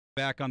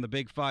Back on the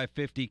Big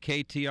 550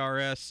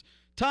 KTRS.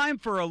 Time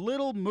for a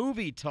little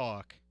movie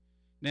talk.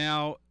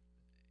 Now,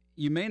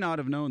 you may not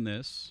have known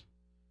this,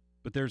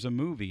 but there's a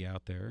movie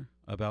out there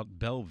about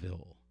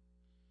Belleville.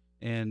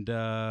 And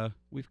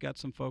we've got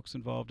some folks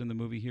involved in the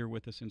movie here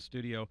with us in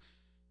studio.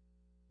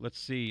 Let's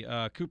see.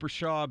 Cooper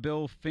Shaw,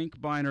 Bill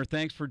Finkbeiner,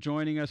 thanks for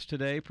joining us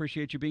today.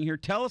 Appreciate you being here.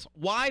 Tell us,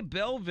 why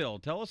Belleville?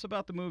 Tell us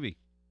about the movie.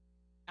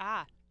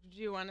 Do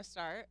you want to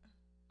start?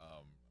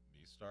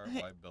 Me start?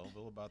 Why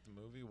Belleville about the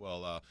movie?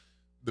 Well,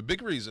 the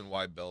big reason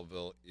why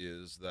Belleville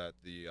is that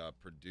the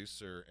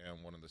producer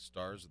and one of the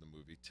stars of the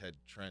movie, Ted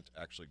Trent,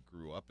 actually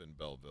grew up in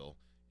Belleville,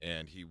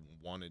 and he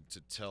wanted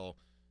to tell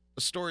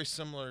a story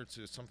similar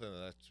to something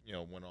that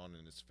went on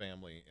in his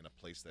family in a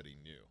place that he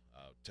knew.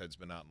 Ted's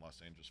been out in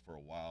Los Angeles for a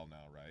while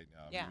now, right?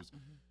 Yeah. He was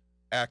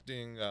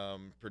acting,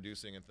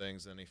 producing and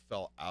things, and he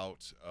fell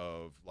out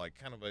of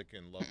kind of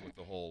in love with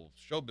the whole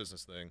show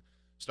business thing.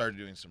 Started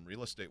doing some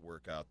real estate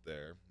work out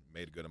there,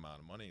 made a good amount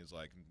of money. He's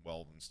like,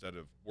 well, instead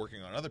of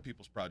working on other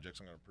people's projects,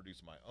 I'm going to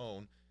produce my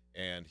own.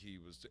 And he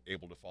was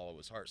able to follow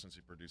his heart since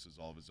he produces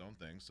all of his own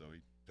things. So he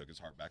took his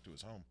heart back to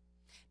his home.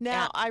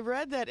 Now, I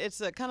read that it's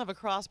a kind of a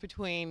cross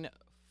between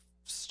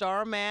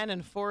Starman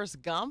and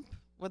Forrest Gump.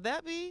 Would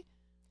that be?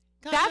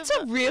 That's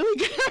a really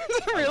good,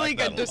 good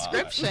that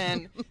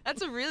description.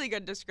 That's a really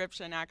good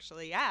description,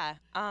 actually. Yeah.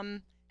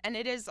 And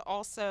it is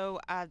also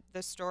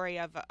the story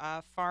of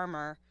a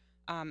farmer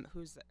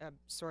who's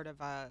sort of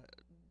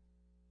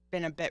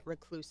been a bit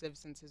reclusive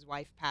since his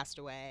wife passed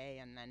away,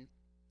 and then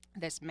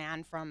this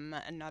man from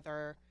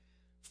another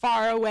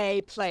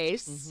faraway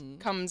place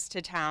comes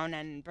to town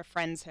and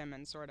befriends him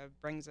and sort of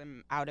brings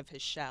him out of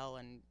his shell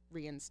and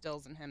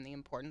reinstills in him the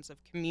importance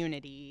of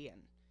community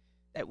and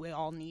that we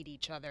all need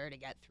each other to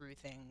get through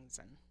things.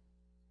 And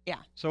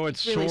yeah, So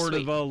it's really sort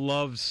sweet. of a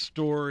love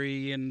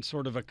story in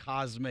sort of a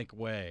cosmic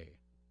way.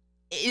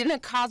 In a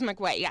cosmic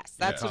way, yes.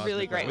 That's Yeah. a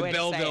really great with way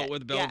Belleville, to say it.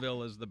 With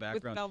Belleville as the With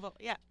background. Belleville,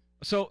 yeah.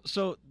 So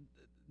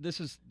this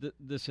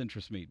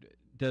interests me.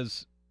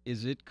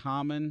 Is it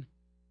common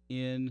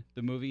in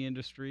the movie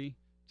industry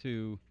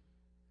to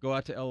go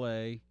out to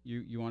L.A.?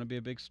 You want to be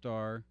a big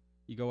star.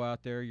 You go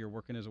out there. You're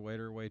working as a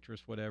waiter, or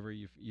waitress, whatever.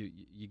 You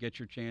get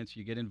your chance.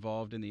 You get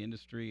involved in the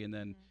industry, and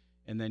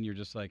then you're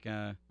just like,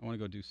 I want to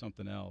go do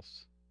something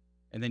else.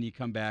 And then you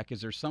come back. Is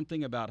there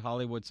something about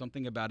Hollywood,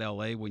 something about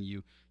L.A. when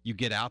you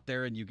get out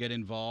there and you get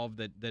involved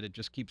that it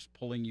just keeps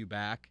pulling you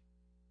back?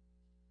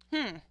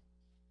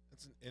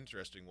 That's an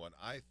interesting one.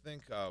 I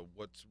think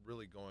what's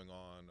really going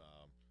on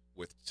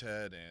with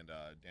Ted and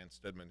Dan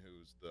Stedman,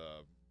 who's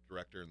the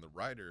director and the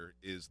writer,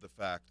 is the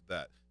fact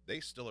that they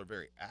still are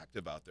very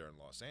active out there in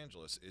Los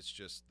Angeles. It's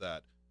just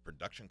that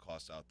production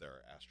costs out there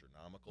are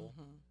astronomical.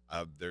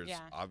 There's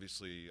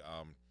obviously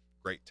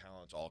great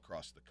talents all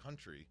across the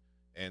country.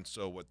 And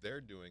so what they're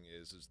doing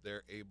is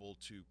they're able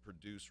to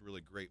produce really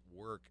great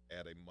work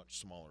at a much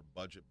smaller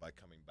budget by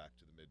coming back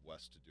to the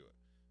Midwest to do it.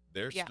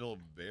 They're still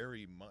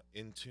very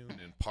in tune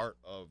and part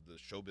of the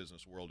show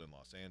business world in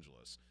Los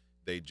Angeles.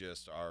 They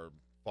just are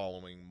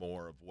following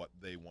more of what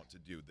they want to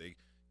do. They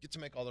get to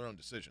make all their own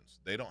decisions.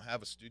 They don't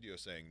have a studio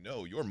saying,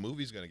 no, your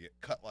movie's going to get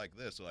cut like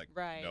this. They're like,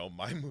 Right. no,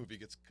 my movie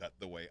gets cut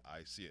the way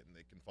I see it, and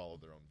they can follow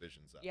their own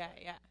visions that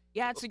way.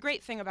 Yeah, it's a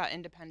great thing about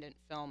independent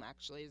film,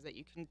 actually, is that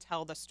you can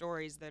tell the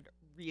stories that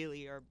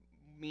really are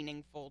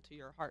meaningful to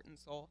your heart and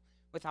soul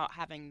without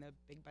having the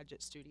big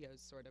budget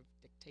studios sort of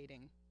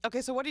dictating.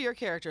 Okay, so what are your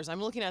characters?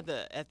 I'm looking at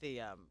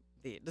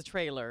the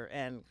trailer,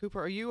 and Cooper,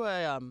 are you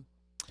a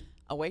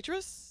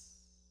waitress?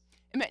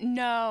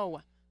 No.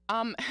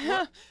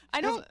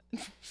 I don't.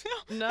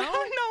 No?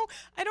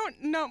 I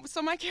don't know.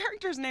 So my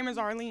character's name is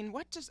Arlene.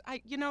 What does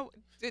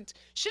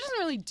she doesn't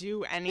really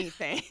do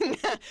anything.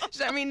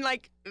 I mean,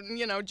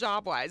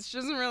 job-wise, she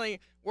doesn't really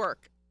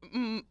work.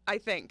 I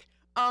think.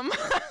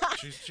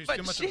 She's but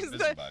too much she's of a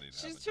busybody.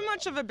 She's too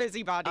much of a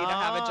busybody to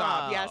have a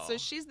job. Yeah, so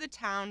she's the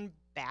town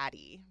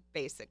baddie,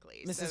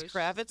 basically. Mrs. So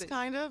Kravitz,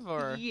 kind of,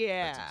 or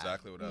Yeah. That's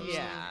exactly what I was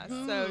Yeah.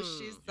 thinking. So You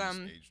she's just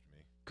aged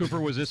me. Cooper,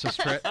 was this a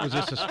stretch? Was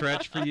this a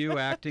stretch for you,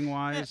 acting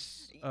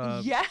wise?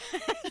 Yeah.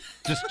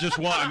 Just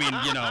one. I mean,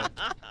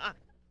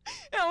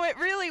 No, it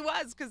really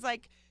was, because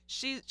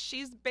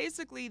she's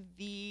basically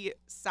the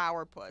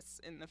sourpuss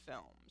in the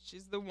film.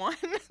 She's the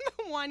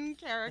one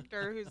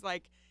character who's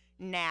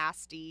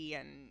nasty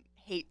and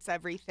hates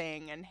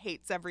everything and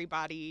hates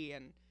everybody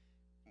and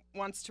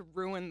wants to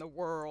ruin the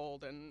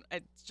world, and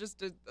it's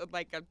just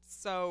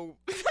so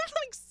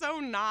so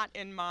not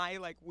in my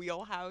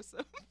wheelhouse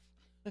of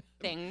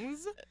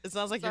things. It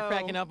sounds like you're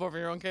cracking up over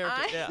your own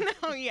character. I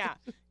know,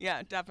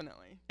 yeah,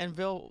 definitely. And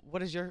Bill,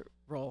 what is your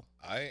role?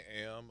 I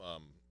am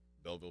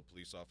Belleville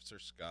Police Officer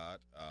Scott.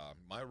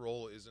 My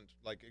role isn't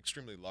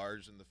extremely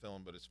large in the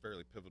film, but it's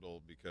fairly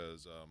pivotal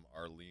because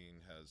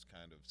Arlene has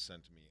kind of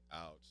sent me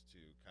out to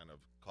kind of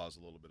cause a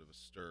little bit of a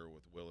stir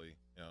with Willie.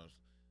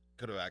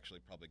 Could have actually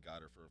probably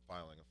got her for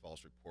filing a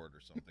false report or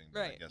something,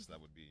 but Right. I guess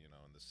that would be in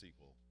the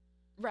sequel.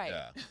 Right.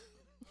 Yeah.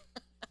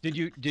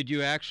 Did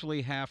you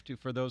actually have to,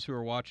 for those who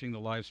are watching the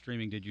live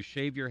streaming, did you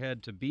shave your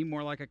head to be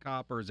more like a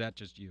cop, or is that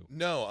just you?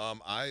 No,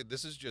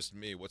 this is just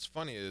me. What's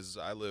funny is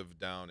I live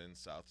down in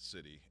South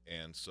City,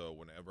 and so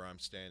whenever I'm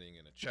standing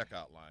in a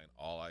checkout line,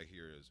 all I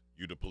hear is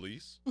 "You the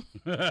police?"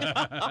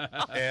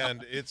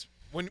 And it's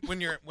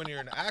when you're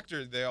an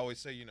actor, they always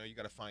say, you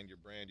got to find your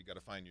brand, you got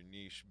to find your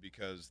niche,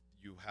 because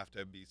you have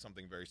to be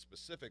something very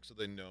specific so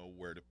they know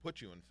where to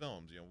put you in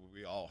films.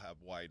 We all have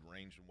wide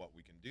range in what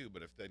we can do,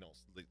 but if they don't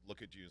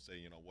look at you and say,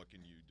 what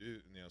can you do,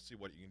 see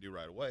what you can do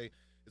right away,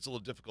 it's a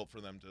little difficult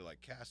for them to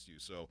cast you.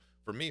 So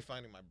for me,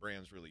 finding my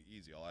brand's really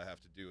easy. All I have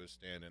to do is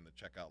stand in the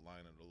checkout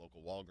line at a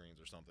local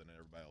Walgreens or something, and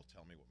everybody will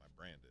tell me what my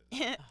brand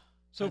is.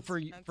 So That's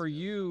for really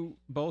you,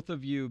 both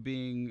of you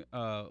being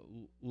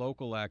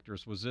local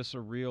actors, was this a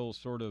real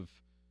sort of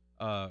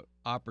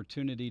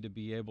opportunity to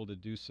be able to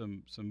do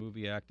some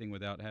movie acting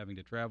without having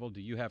to travel?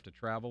 Do you have to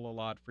travel a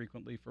lot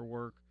frequently for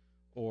work,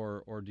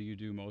 or do you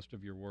do most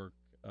of your work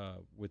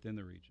within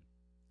the region?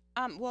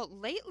 Well,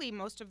 lately,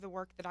 most of the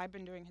work that I've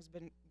been doing has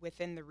been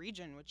within the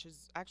region, which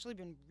has actually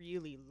been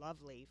really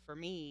lovely for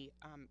me,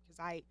 because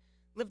I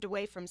lived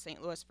away from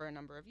St. Louis for a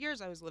number of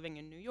years. I was living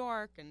in New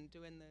York and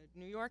doing the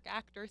New York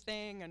actor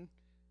thing, and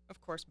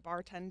of course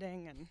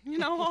bartending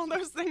and all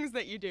those things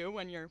that you do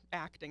when you're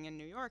acting in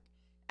New York.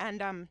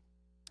 And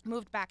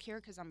moved back here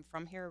because I'm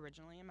from here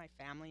originally, and my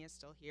family is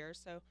still here.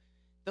 So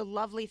the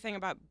lovely thing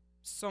about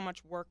so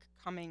much work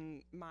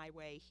coming my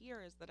way here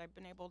is that I've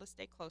been able to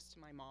stay close to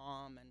my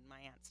mom and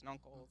my aunts and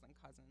uncles and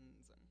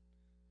cousins and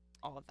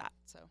all of that.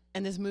 So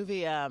And this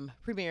movie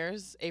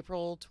premieres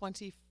April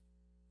 22nd,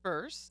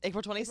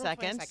 April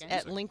 22nd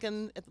at the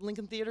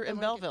Lincoln Theater in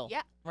Belleville.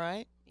 Yeah.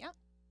 Right?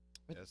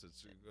 Yes,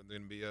 it's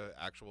going to be an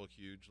actual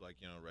huge,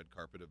 red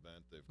carpet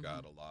event. They've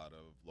got a lot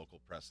of local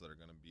press that are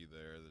going to be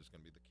there. There's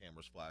going to be the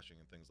cameras flashing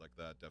and things like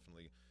that.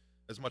 Definitely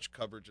as much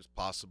coverage as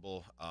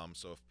possible.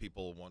 So if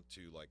people want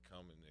to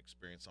come and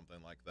experience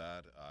something like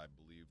that, I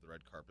believe the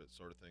red carpet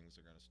sort of things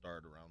are going to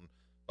start around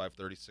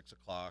 5:30, 6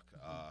 o'clock.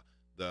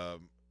 The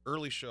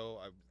early show,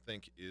 I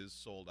think, is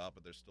sold out,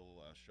 but there's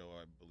still a show,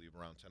 I believe,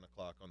 around 10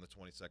 o'clock on the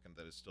 22nd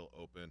that is still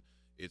open.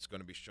 It's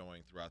going to be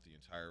showing throughout the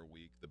entire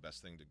week. The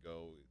best thing to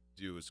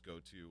do is go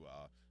to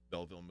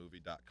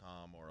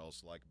BellevilleMovie.com, or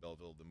else like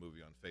Belleville the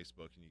Movie on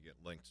Facebook, and you get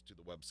linked to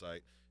the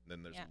website. And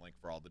then there's a link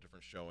for all the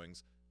different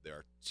showings. There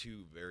are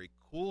 2 very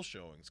cool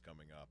showings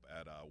coming up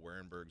at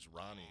Warenberg's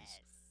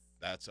Ronnie's.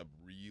 That's a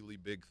really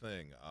big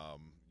thing.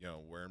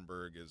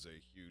 Warenberg is a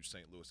huge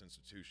St. Louis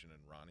institution, and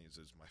Ronnie's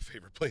is my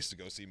favorite place to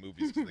go see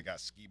movies because they got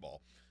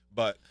skee-ball.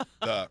 But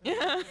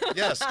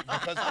yes,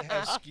 because they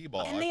have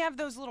skee-ball. And they have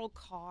those little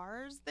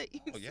cars that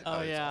you.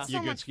 Oh, yeah. So You a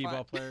good much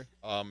skee-ball fun.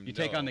 player? You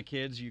take on the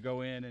kids. You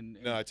go in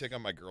and No, I take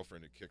on my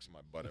girlfriend who kicks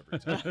my butt every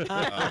time.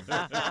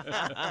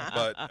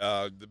 But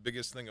the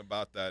biggest thing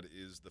about that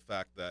is the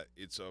fact that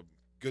it's a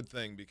good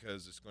thing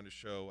because it's going to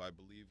show, I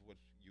believe, what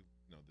you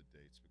know the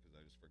dates because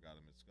I just forgot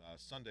them. It's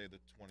Sunday the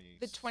 27th.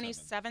 The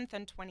 27th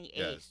and 28th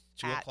Yes,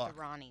 2 at o'clock.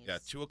 the Ronnie's. Yeah,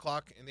 2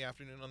 o'clock in the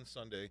afternoon on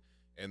Sunday,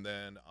 and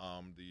then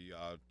the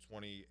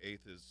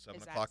 28th is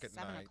 7 Is o'clock at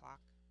 7 night. o'clock.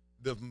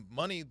 The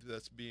money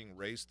that's being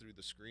raised through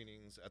the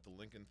screenings at the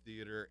Lincoln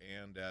Theater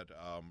and at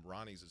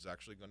Ronnie's is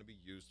actually going to be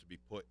used to be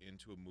put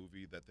into a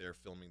movie that they're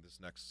filming this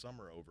next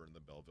summer over in the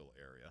Belleville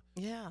area.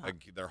 Yeah.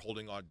 They're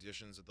holding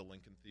auditions at the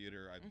Lincoln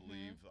Theater, I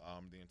believe,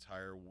 the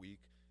entire week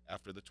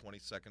after the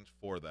 22nd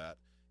for that.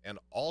 And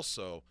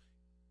also,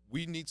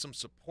 we need some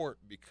support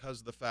because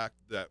of the fact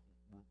that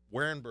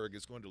Warenberg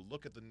is going to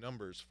look at the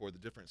numbers for the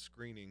different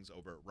screenings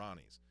over at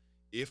Ronnie's.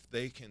 If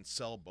they can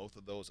sell both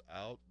of those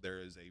out,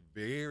 there is a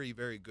very,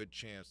 very good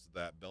chance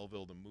that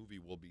Belleville the Movie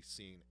will be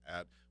seen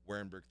at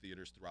Warenberg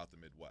theaters throughout the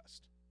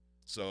Midwest.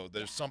 So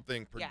there's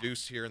something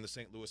produced here in the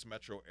St. Louis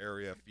metro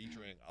area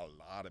featuring a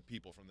lot of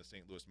people from the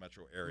St. Louis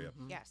metro area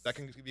Yes. that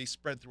can be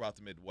spread throughout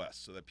the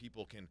Midwest so that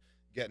people can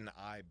get an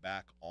eye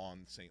back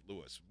on St.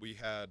 Louis. We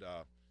had,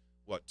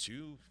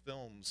 2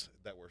 films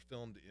that were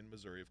filmed in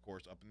Missouri, of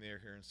course, up in the air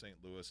here in St.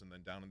 Louis, and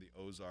then down in the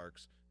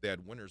Ozarks, they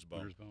had Winter's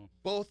Bone,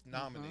 both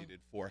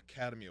nominated for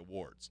Academy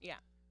Awards. Yeah.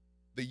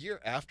 The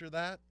year after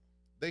that,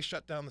 they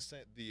shut down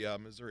the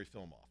Missouri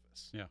Film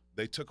Office. Yeah.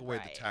 They took away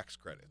the Right. tax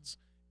credits.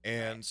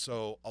 And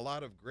so a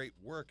lot of great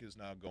work is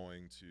now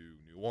going to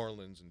New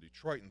Orleans and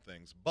Detroit and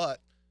things,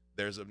 but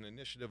there's an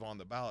initiative on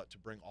the ballot to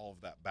bring all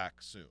of that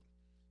back soon.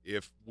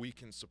 If we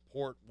can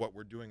support what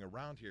we're doing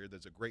around here,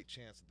 there's a great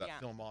chance that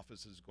film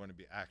office is going to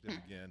be active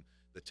again.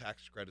 The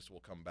tax credits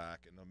will come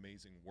back, and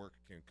amazing work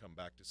can come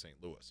back to St.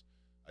 Louis.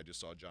 I just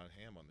saw John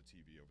Hamm on the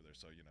TV over there,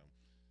 so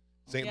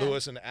St.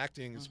 Louis and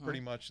acting is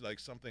pretty much like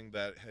something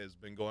that has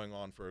been going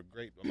on for a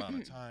great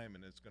amount of time,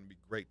 and it's going to be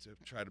great to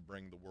try to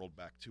bring the world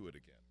back to it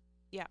again.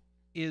 Yeah.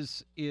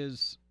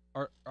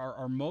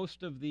 Are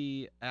most of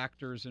the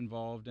actors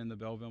involved in the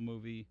Belleville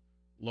movie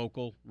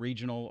local,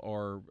 regional,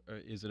 or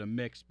is it a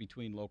mix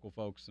between local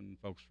folks and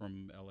folks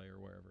from LA or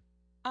wherever?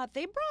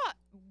 They brought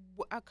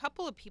a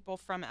couple of people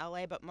from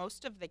LA, but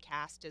most of the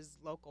cast is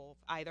local,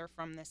 either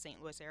from the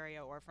St. Louis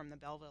area or from the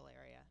Belleville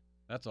area.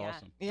 That's Yeah.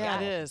 awesome.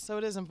 Yeah, it is. So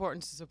it is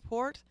important to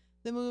support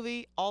the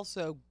movie.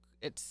 Also,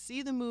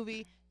 see the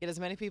movie. Get as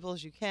many people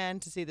as you can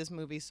to see this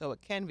movie so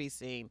it can be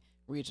seen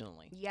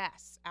regionally.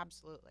 Yes,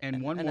 absolutely.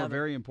 And one more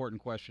very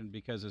important question,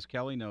 because as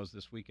Kelly knows,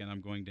 this weekend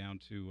I'm going down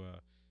to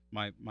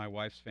my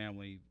wife's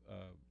family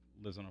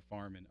lives on a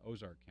farm in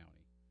Ozark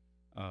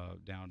County,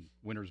 down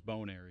Winter's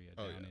Bone area,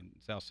 down in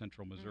south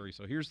central Missouri.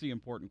 So here's the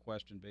important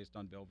question based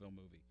on Belleville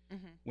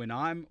movie. When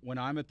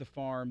I'm at the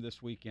farm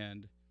this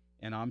weekend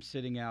and I'm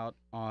sitting out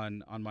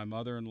on my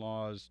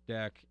mother-in-law's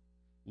deck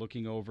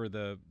looking over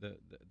the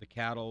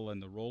cattle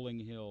and the rolling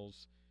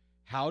hills,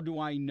 how do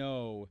I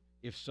know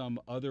if some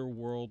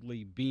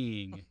otherworldly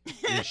being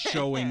is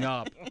showing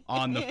up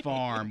on the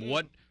farm?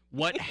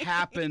 What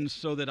happens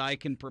so that I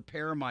can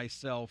prepare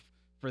myself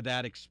for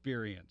that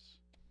experience?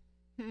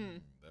 That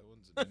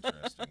one's an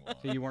interesting one.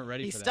 So you weren't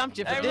ready He for that. stumped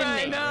you for one. didn't I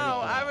he? know.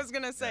 I Yeah. was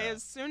going to say, Yeah.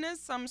 as soon as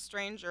some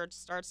stranger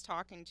starts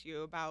talking to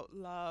you about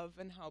love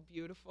and how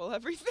beautiful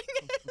everything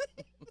is,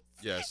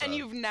 Yes, and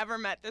you've never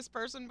met this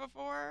person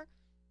before,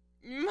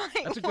 you might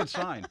That's a good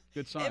sign.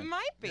 Good sign. It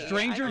might be.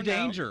 Stranger I don't know.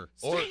 danger.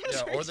 or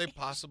Stranger they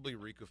possibly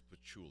reek of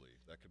patchouli.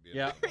 That could be a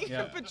Yeah, big one.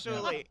 yeah.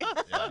 Patchouli.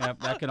 Yeah,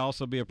 that can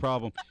also be a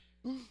problem.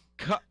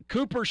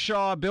 Cooper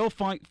Shaw, Bill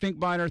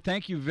Finkbeiner,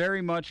 thank you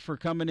very much for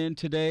coming in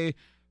today.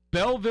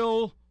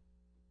 Belleville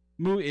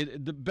movie,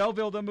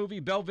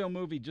 Belleville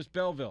movie, just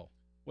Belleville.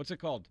 What's it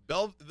called?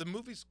 The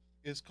movie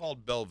is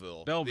called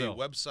Belleville. Belleville.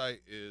 The website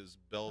is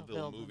Belleville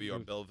Belleville Movie or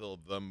Belleville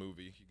the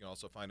Movie. You can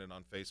also find it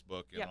on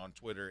Facebook and Yep. on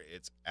Twitter.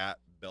 It's at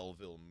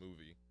Belleville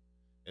Movie,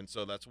 and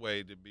so that's a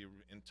way to be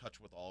in touch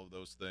with all of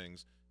those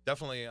things.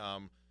 Definitely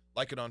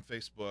like it on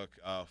Facebook.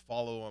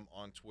 Follow them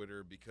on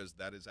Twitter, because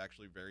that is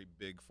actually very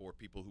big for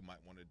people who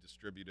might want to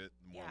distribute it.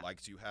 The more Yeah.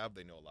 likes you have,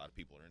 they know a lot of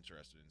people are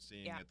interested in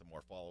seeing Yeah. it. The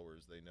more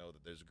followers, they know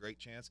that there's a great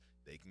chance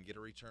they can get a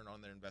return on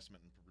their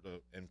investment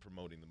in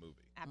promoting the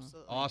movie.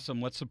 Absolutely.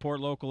 Awesome. Let's support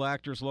local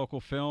actors, local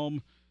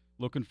film.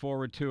 Looking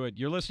forward to it.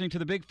 You're listening to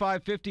the Big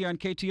 550 on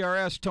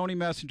KTRS. Tony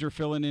Messenger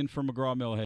filling in for McGraw-Millhead.